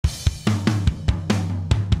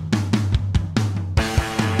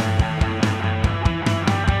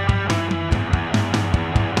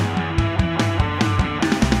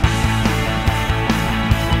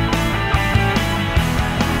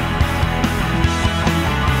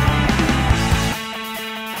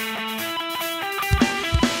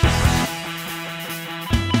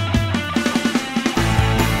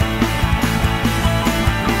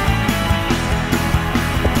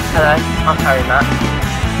I'm Harry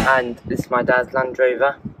Matt, and this is my dad's Land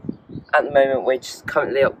Rover. At the moment we're just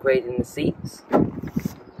currently upgrading the seats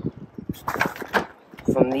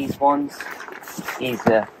from these ones. These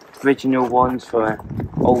are original ones for an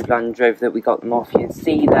old Land Rover that we got them off. You can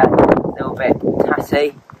see they're a little bit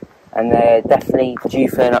tatty and they're definitely due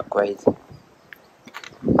for an upgrade.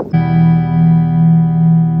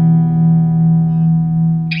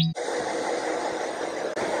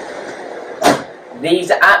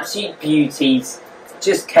 These are absolute beauties,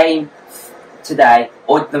 just came today,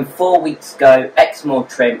 ordered them 4 weeks ago, Exmoor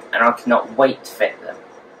trim, and I cannot wait to fit them.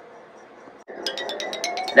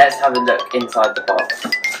 Let's have a look inside the box.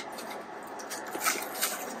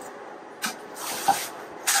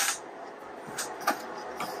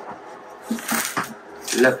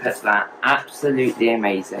 Look at that, absolutely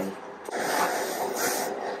amazing.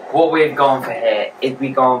 What we've gone for here is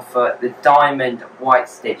we've gone for the diamond white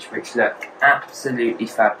stitch, which look absolutely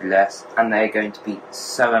fabulous, and they're going to be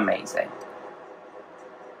so amazing.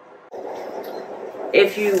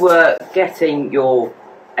 If you were getting your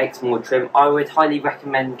Exmoor trim, I would highly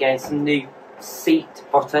recommend getting some new seat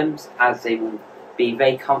bottoms, as they will be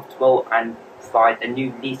very comfortable and provide a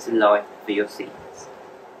new lease of life for your seats.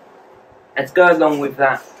 And to go along with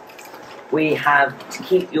that, we have, to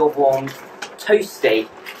keep your warm toasty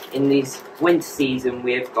in this winter season,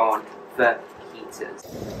 we have gone for heaters.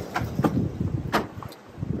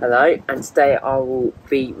 Hello, and today I will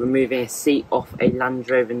be removing a seat off a Land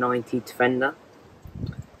Rover 90 Defender.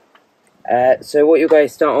 So what you're going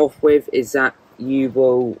to start off with is that you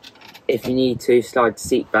will, if you need to, slide the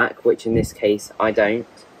seat back, which in this case I don't.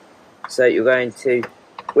 So you're going to,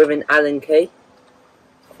 with an Allen key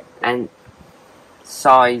and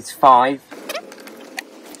size 5,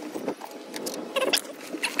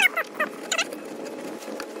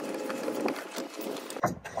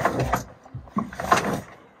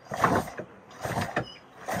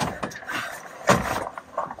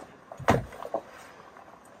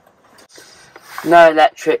 no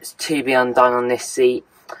electrics to be undone on this seat.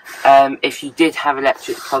 If you did have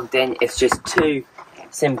electrics plugged in, it's just 2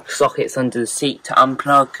 simple sockets under the seat to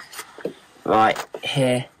unplug. Right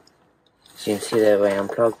here, as you can see they're way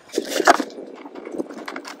unplugged.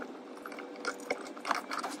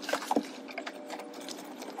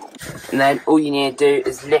 And then all you need to do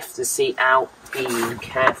is lift the seat out, being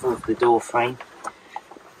careful of the door frame.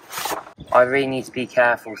 I really need to be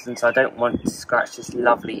careful since I don't want to scratch this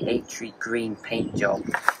lovely atrium green paint job.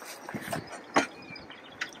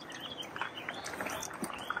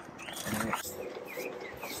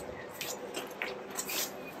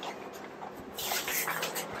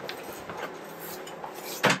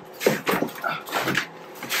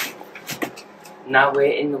 Now we're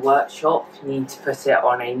in the workshop, you need to put it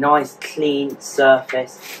on a nice clean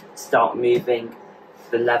surface to start moving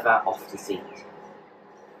the leather off the seat.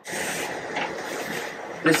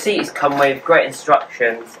 The seats come with great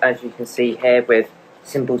instructions, as you can see here, with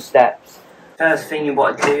simple steps. First thing you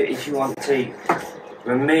want to do is you want to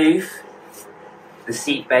remove the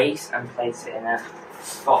seat base and place it in a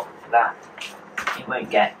spot that it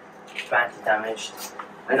won't get badly damaged.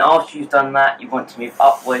 And after you've done that, you want to move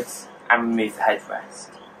upwards and remove the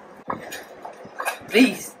headrest.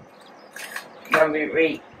 These can be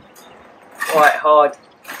really quite hard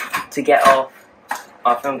to get off.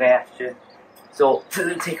 I think they have to sort to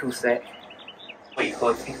the tickle stick, what you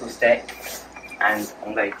call a tickle stick, and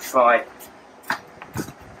I'm going to try.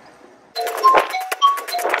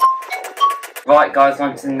 Right guys,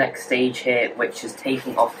 on to the next stage here, which is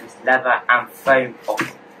taking off this leather and foam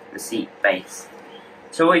off the seat base.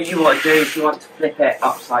 So what you want to do is you want to flip it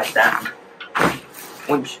upside down.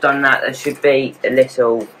 Once you've done that, there should be a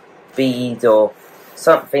little bead or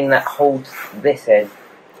something that holds this in.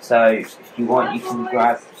 So if you want, you can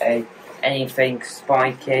grab anything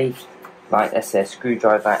spiky, like let's say a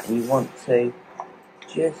screwdriver, and you want to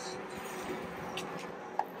just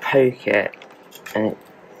poke it,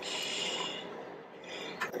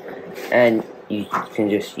 and you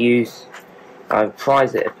can just use,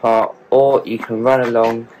 prise it apart, or you can run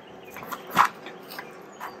along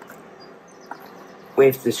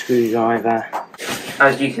with the screwdriver.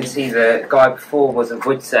 As you can see, the guy before was a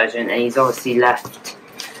wood surgeon, and he's obviously left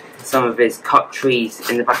some of his cut trees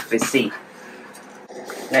in the back of his seat.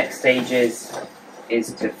 Next stage is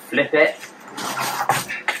to flip it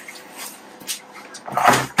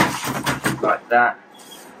like that,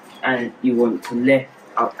 and you want to lift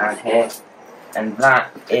up down here, and that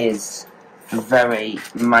is very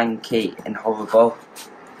manky and horrible.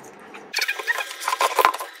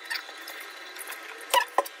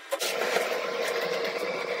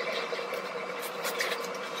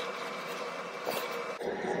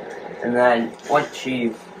 And And then once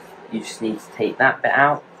you just need to take that bit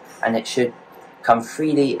out, and it should come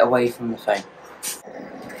freely away from the foam.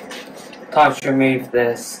 Time to remove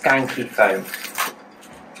the skanky foam.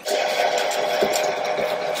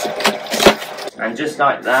 And just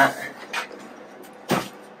like that,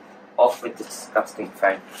 off with the disgusting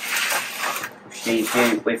foam, which leaves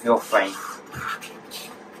you with your frame.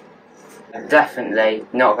 I'm definitely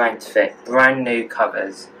not going to fit brand new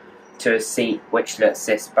covers to a seat which looks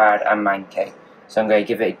this bad and manky. So I'm going to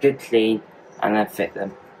give it a good clean and then fit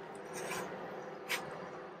them.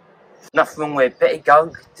 Nothing wrong with a bit of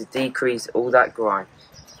gunk to decrease all that grime.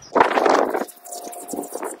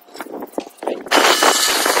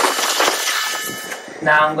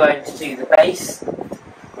 Now I'm going to do the base,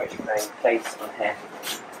 which I'm going to place on here.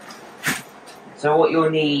 So what you'll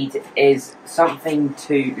need is something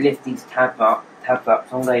to lift these tabs up. So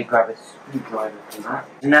I'm going to grab a screwdriver for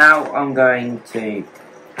that. Now I'm going to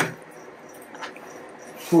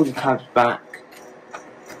pull the tabs back,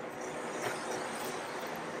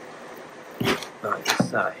 like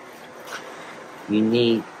so. You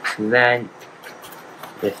need to then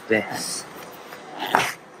lift this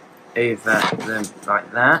over them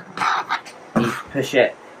like that. You need to push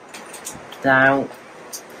it down,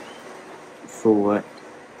 forward.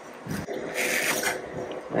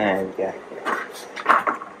 There we go.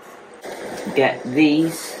 Get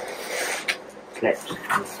these clips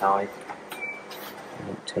inside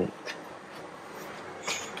and tape.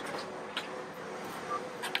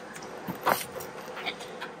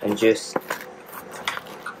 And just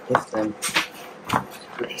lift them to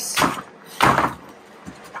place.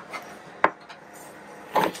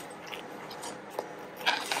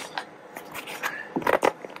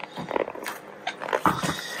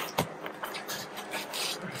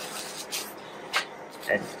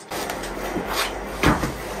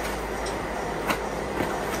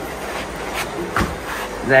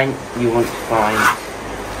 And then you want to find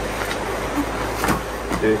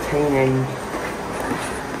the retaining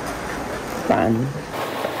band.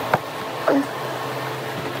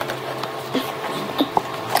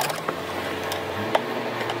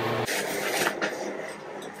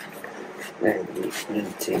 Then you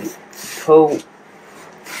need to pull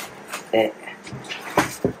it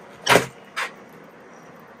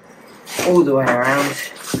all the way around.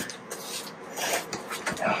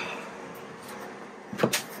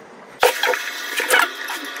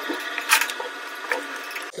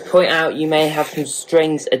 Point out, you may have some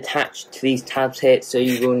strings attached to these tabs here, so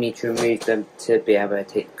you will need to remove them to be able to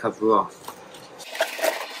take the cover off.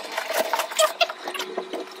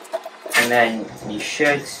 And then you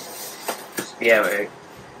should just be able to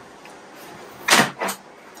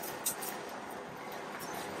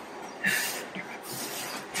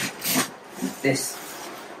this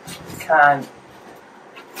can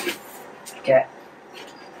get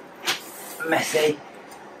messy.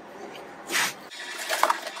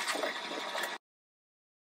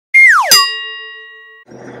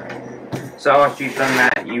 So after you've done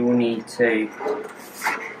that, you will need to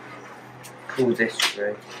pull this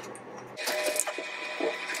through.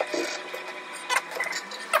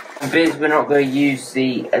 And because we're not going to use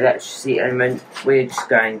the electricity element, we're just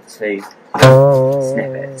going to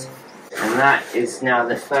snip it. And that is now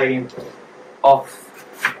the foam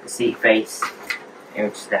off the seat base, and we're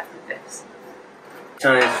just left with this.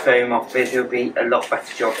 Turn this foam off, this will be a lot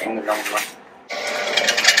better job in the long run.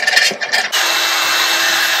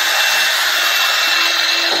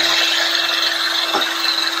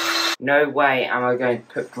 No way am I going to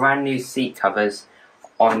put brand new seat covers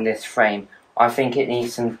on this frame. I think it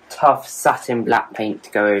needs some tough satin black paint to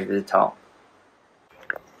go over the top.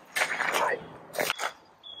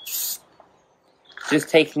 Just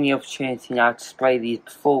taking the opportunity now to spray these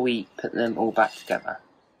before we put them all back together.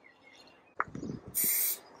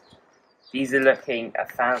 These are looking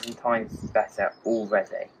 1,000 times better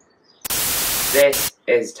already. This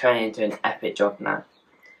is turning into an epic job now.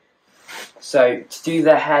 So to do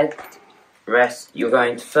the head rest, you're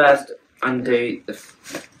going to first undo the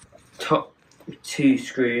top 2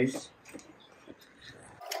 screws.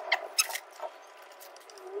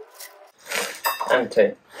 And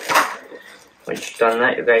 2. Once you've done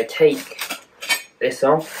that, you're going to take this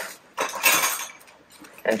off,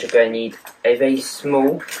 and you're going to need a very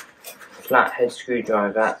small flathead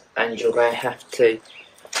screwdriver, and you're going to have to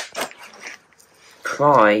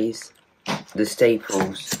prise the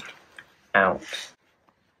staples out.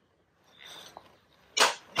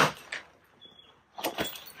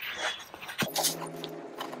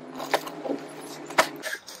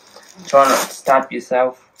 Try not to stab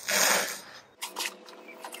yourself.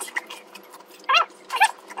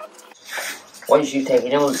 Once you've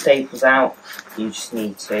taken all the staples out, you just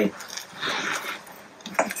need to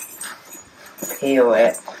peel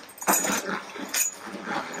it.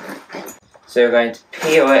 So we're going to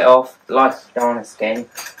peel it off like banana skin,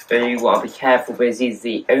 but you want to be careful because these are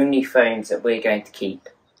the only foams that we're going to keep.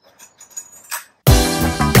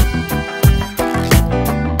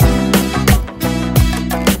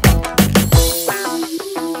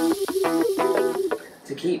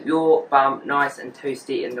 To keep your bum nice and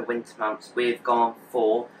toasty in the winter months, we've gone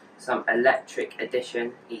for some electric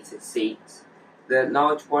edition heated seats. The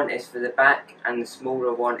large one is for the back and the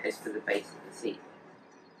smaller one is for the base of the seat.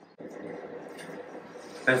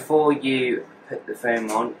 Before you put the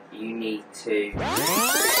foam on, you need to...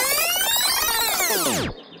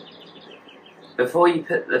 Before you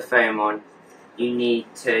put the foam on, you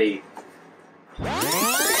need to...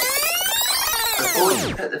 Before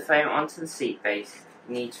you put the foam onto the seat base,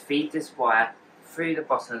 you need to feed this wire through the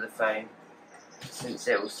bottom of the foam, since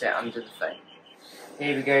it will sit under the foam.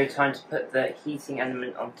 Here we go, time to put the heating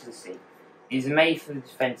element onto the seat. These are made for the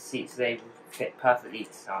defender seat, so they will fit perfectly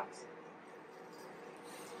to size.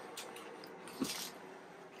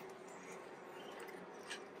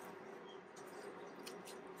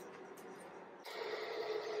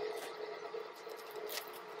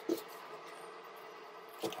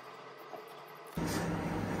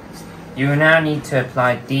 You will now need to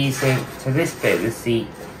apply adhesive to this bit of the seat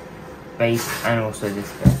base and also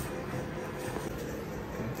this bit.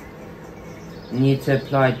 You need to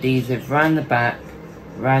apply adhesive around the back,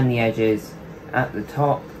 around the edges, at the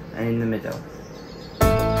top and in the middle.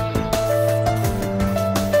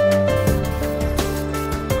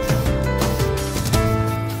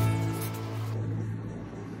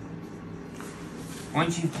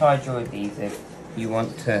 Once you've applied your adhesive, you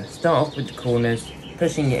want to start off with the corners,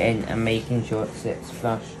 pushing it in and making sure it sits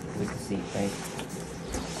flush with the seat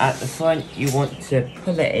base. At the front, you want to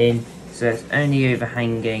pull it in so it's only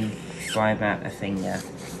overhanging by about a finger.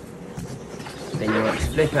 Then you want to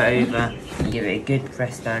flip it over and give it a good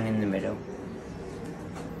press down in the middle.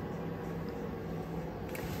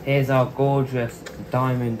 Here's our gorgeous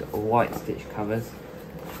diamond white stitch covers.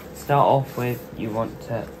 Start off with, you want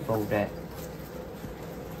to fold it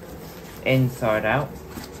inside out.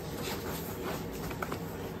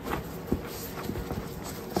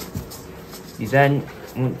 You then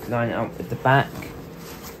want to line it up with the back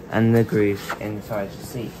and the grooves inside the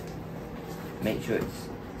seat. Make sure it's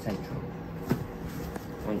central.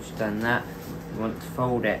 Once you've done that, you want to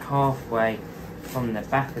fold it halfway from the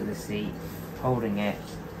back of the seat, holding it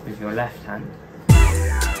with your left hand.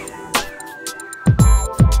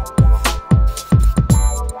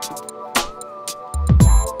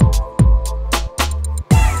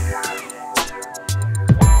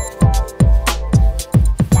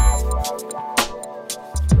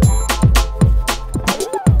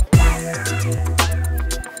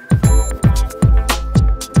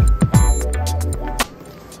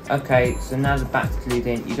 Okay, so now the back's glued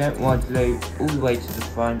in. You don't want to glue all the way to the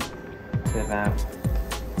front to about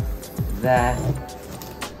there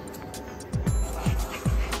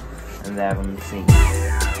and there on the seat.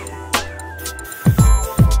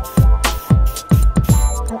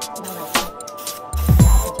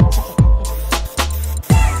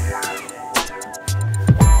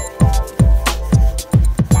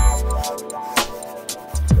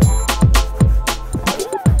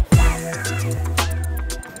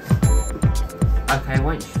 Okay,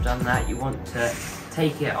 once you've done that, you want to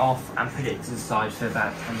take it off and put it to the side for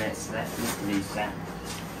about 10 minutes to let the glue set.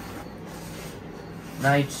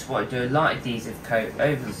 Now you just want to do a light adhesive coat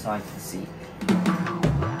over the side of the seat.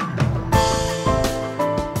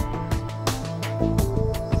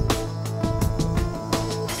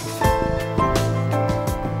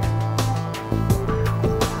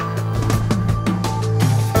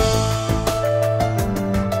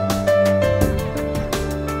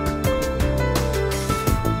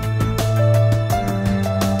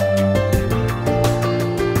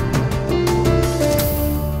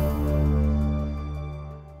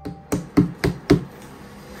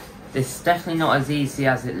 This is definitely not as easy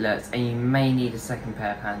as it looks, and you may need a second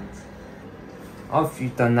pair of hands. After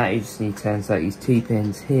you've done that, you just need to insert these two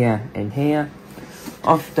pins here and here.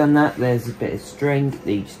 After you've done that, there's a bit of string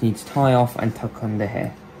that you just need to tie off and tuck under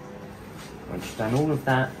here. Once you've done all of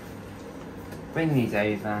that, bring these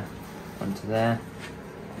over onto there,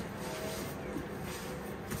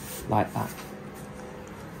 like that.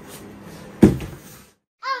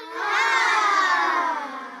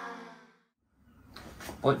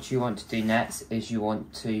 What you want to do next is you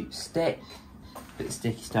want to put the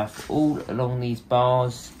sticky stuff all along these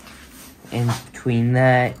bars, in between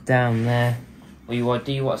there, down there, what you want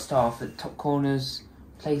to do, you want to start off at the top corners,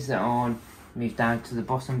 place it on, move down to the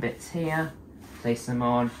bottom bits here, place them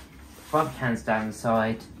on, rub your hands down the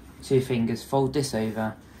side, 2 fingers, fold this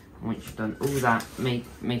over, and once you've done all that, make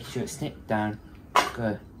sure it's snipped down,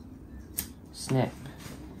 go, snip,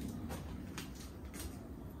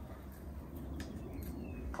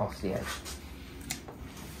 off the edge.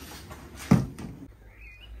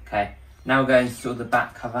 Okay, now we're going to install the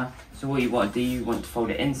back cover. So what you want to do, you want to fold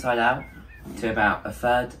it inside out to about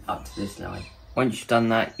 1/3 up to this line. Once you've done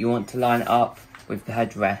that, you want to line it up with the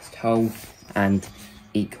headrest hole and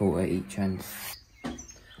equal at each end.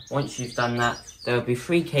 Once you've done that, there will be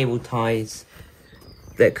 3 cable ties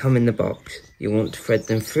that come in the box. You want to thread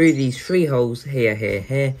them through these 3 holes here, here,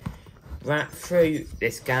 here, wrap through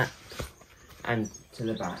this gap and to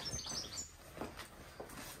the back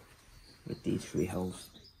with these 3 holes.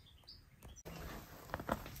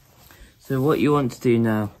 So what you want to do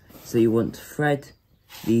now, so you want to thread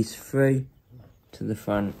these through to the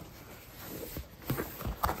front.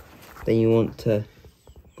 Then you want to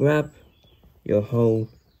grab your hole,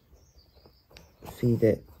 feed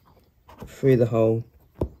it through the hole.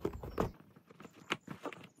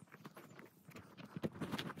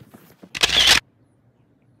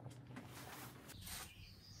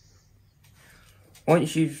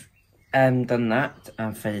 Once you've done that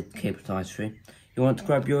and threaded the cable ties through, you want to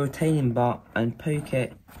grab your retaining bar and poke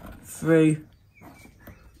it through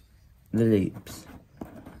the loops.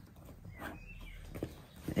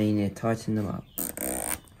 And you need to tighten them up.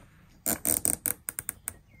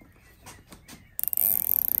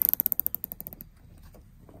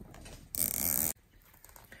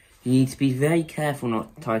 You need to be very careful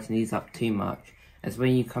not to tighten these up too much, as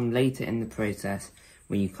when you come later in the process,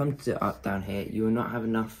 when you come to it up down here, you will not have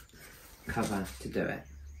enough cover to do it.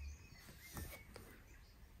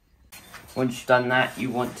 Once you've done that, you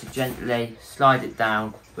want to gently slide it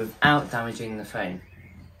down without damaging the foam.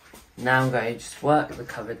 Now I'm going to just work the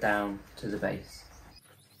cover down to the base.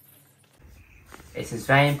 It is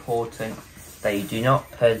very important that you do not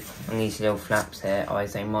pull on these little flaps here,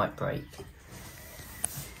 otherwise they might break.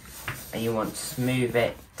 And you want to smooth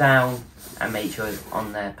it down and make sure it's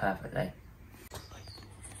on there perfectly.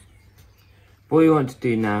 What you want to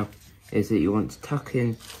do now is that you want to tuck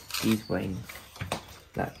in these wings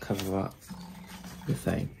that cover up the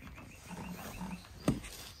foam.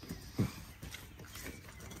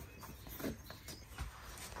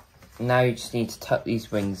 Now you just need to tuck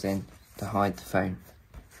these wings in to hide the foam.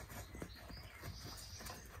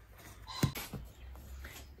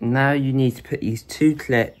 Now you need to put these 2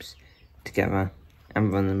 clips together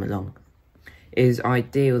and run them along. It is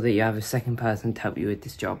ideal that you have a second person to help you with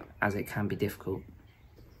this job, as it can be difficult.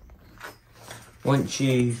 Once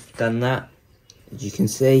you've done that, as you can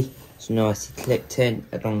see, it's nicely clipped in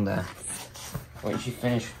along there. Once you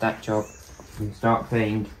finish with that job, you can start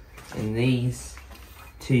putting in these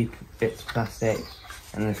 2 bits of plastic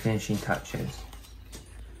and the finishing touches.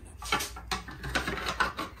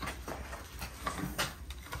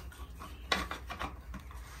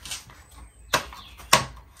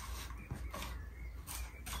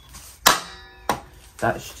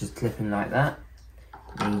 That should just clip in like that.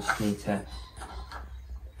 And you just need to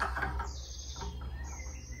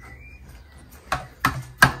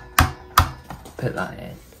put that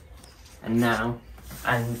in. And now,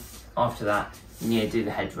 and after that, you need to do the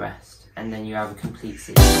headrest, and then you have a complete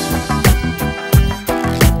seat.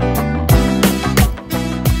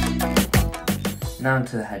 Now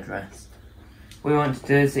onto the headrest. What you want to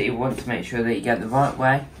do is that you want to make sure that you get the right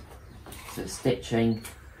way, so the stitching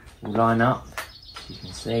will line up. You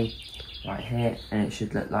can see right here, and it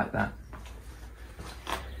should look like that.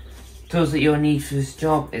 Tools that you'll need for this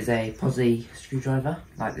job is a posi screwdriver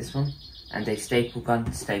like this one and a staple gun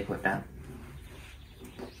to staple it down.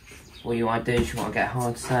 What you want to do is you want to get a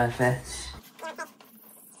hard surface.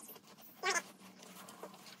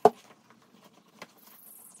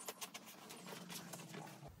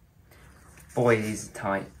 Boy, these are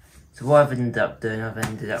tight. So what I've ended up doing, I've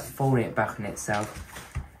ended up folding it back on itself.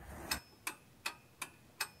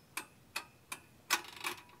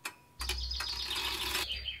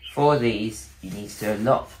 For these, you need to do a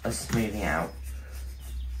lot of smoothing out.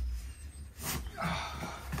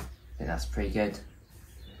 I think that's pretty good.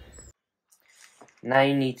 Now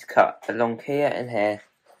you need to cut along here and here,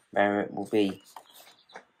 where it will be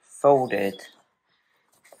folded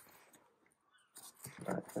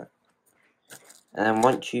like that. And then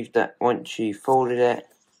once you've folded it,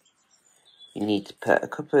 you need to put a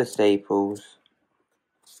couple of staples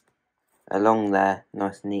along there,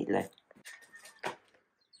 nice and neatly.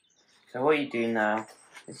 So what you do now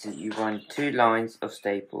is that you run 2 lines of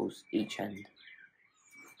staples each end.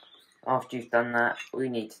 After you've done that, all you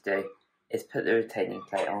need to do is put the retaining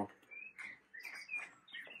plate on.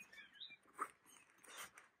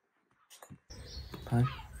 Okay.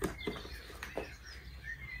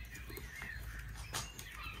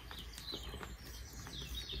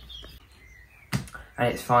 And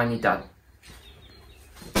it's finally done.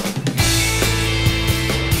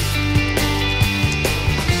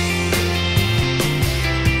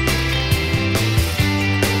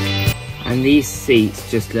 And these seats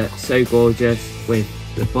just look so gorgeous with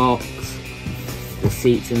the box, the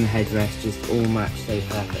seats and the headrest just all match so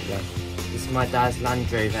perfectly. This is my dad's Land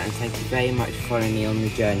Rover, and thank you very much for following me on the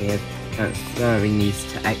journey of transferring these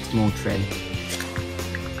to Exmoor trim.